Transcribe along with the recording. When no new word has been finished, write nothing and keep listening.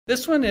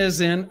This one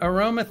is in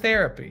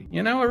aromatherapy.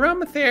 You know,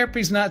 aromatherapy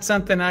is not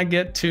something I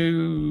get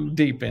too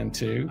deep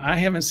into. I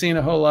haven't seen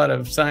a whole lot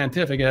of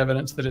scientific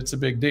evidence that it's a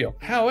big deal.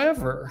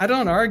 However, I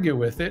don't argue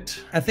with it.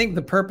 I think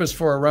the purpose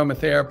for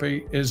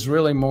aromatherapy is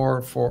really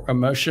more for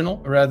emotional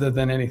rather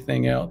than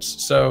anything else.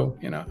 So,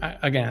 you know,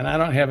 I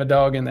don't have a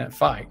dog in that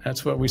fight.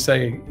 That's what we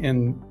say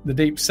in the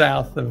deep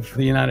south of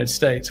the United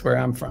States where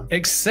I'm from,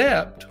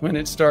 except when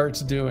it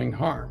starts doing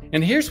harm.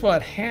 And here's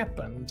what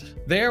happened.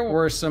 There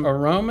were some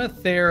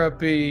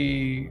aromatherapy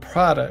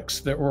products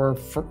that were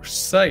for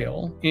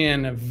sale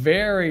in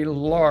very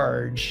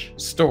large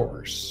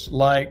stores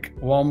like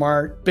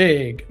Walmart,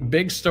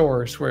 big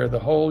stores where the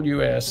whole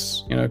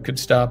U.S., could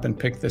stop and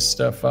pick this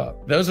stuff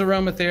up. Those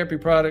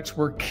aromatherapy products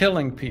were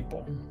killing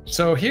people.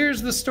 So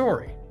here's the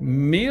story.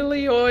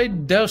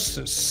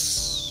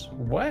 Melioidosis.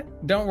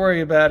 What? Don't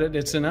worry about it.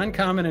 It's an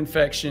uncommon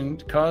infection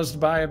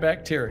caused by a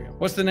bacteria.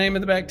 What's the name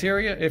of the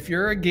bacteria? If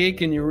you're a geek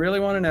and you really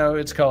want to know,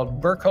 it's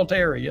called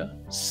Burkholderia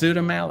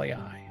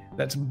pseudomallii.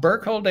 That's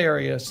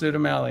Burkholderia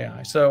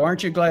pseudomallii. So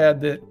aren't you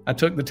glad that I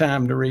took the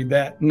time to read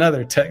that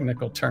another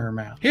technical term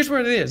out? Here's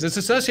what it is. It's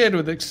associated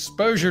with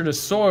exposure to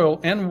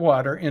soil and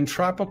water in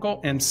tropical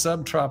and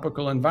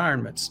subtropical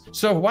environments.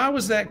 So why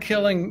was that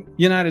killing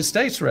United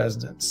States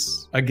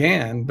residents?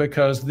 Again,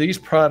 because these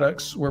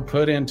products were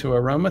put into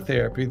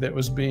aromatherapy that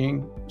was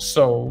being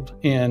sold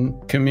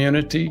in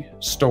community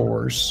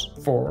stores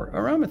for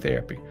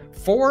aromatherapy.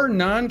 4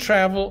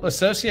 non-travel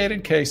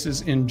associated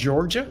cases in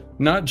Georgia,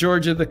 not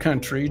Georgia the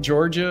country,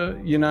 Georgia,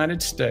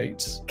 United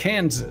States,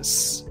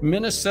 Kansas,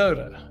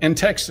 Minnesota, and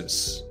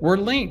Texas were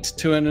linked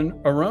to an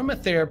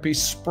aromatherapy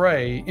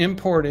spray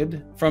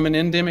imported from an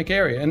endemic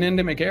area. An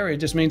endemic area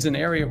just means an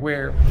area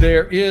where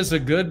there is a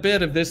good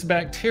bit of this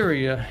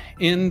bacteria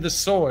in the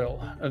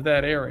soil of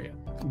that area.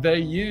 They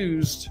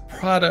used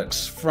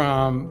products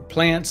from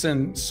plants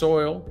and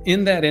soil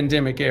in that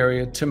endemic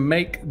area to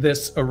make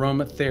this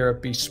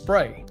aromatherapy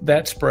spray.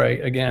 That spray,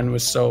 again,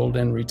 was sold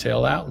in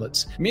retail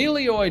outlets.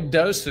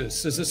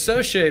 Melioidosis is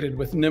associated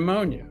with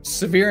pneumonia,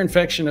 severe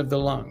infection of the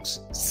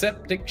lungs,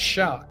 septic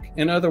shock.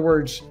 In other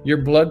words, your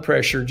blood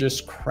pressure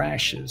just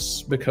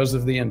crashes because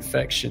of the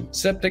infection.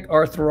 Septic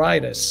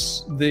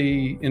arthritis,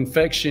 the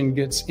infection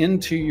gets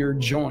into your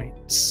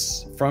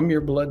joints from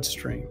your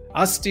bloodstream.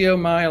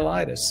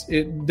 Osteomyelitis,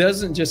 it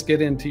doesn't just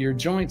get into your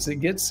joints, it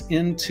gets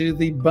into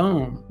the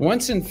bone.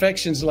 Once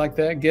infections like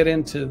that get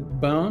into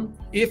bone,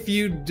 if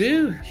you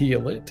do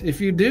heal it,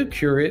 if you do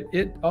cure it,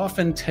 it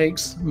often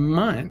takes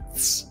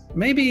months,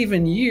 maybe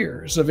even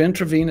years of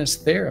intravenous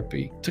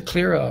therapy to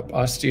clear up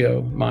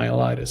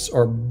osteomyelitis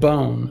or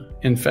bone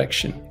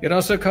infection. It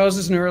also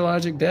causes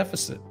neurologic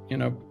deficit,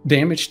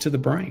 damage to the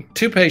brain.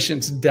 2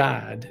 patients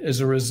died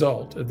as a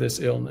result of this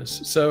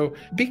illness. So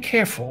be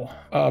careful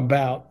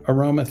about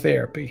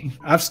aromatherapy.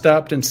 I've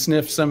stopped and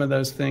sniffed some of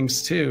those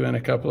things too in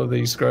a couple of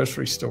these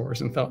grocery stores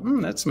and thought,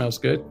 that smells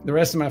good. The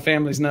rest of my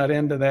family's not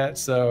into that,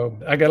 so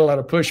I got a lot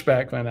of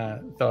pushback when I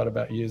thought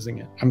about using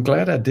it. I'm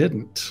glad I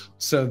didn't.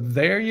 So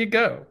there you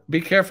go.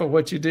 Be careful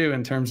what you do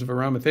in terms of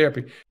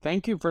aromatherapy.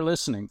 Thank you for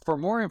listening. For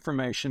more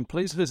information,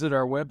 please visit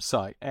our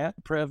website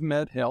at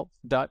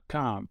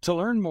prevmedhealth.com. To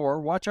learn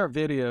more, watch our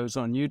videos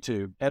on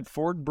YouTube at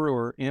Ford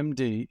Brewer,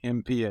 MD,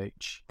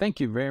 MPH. Thank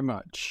you very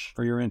much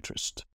for your interest.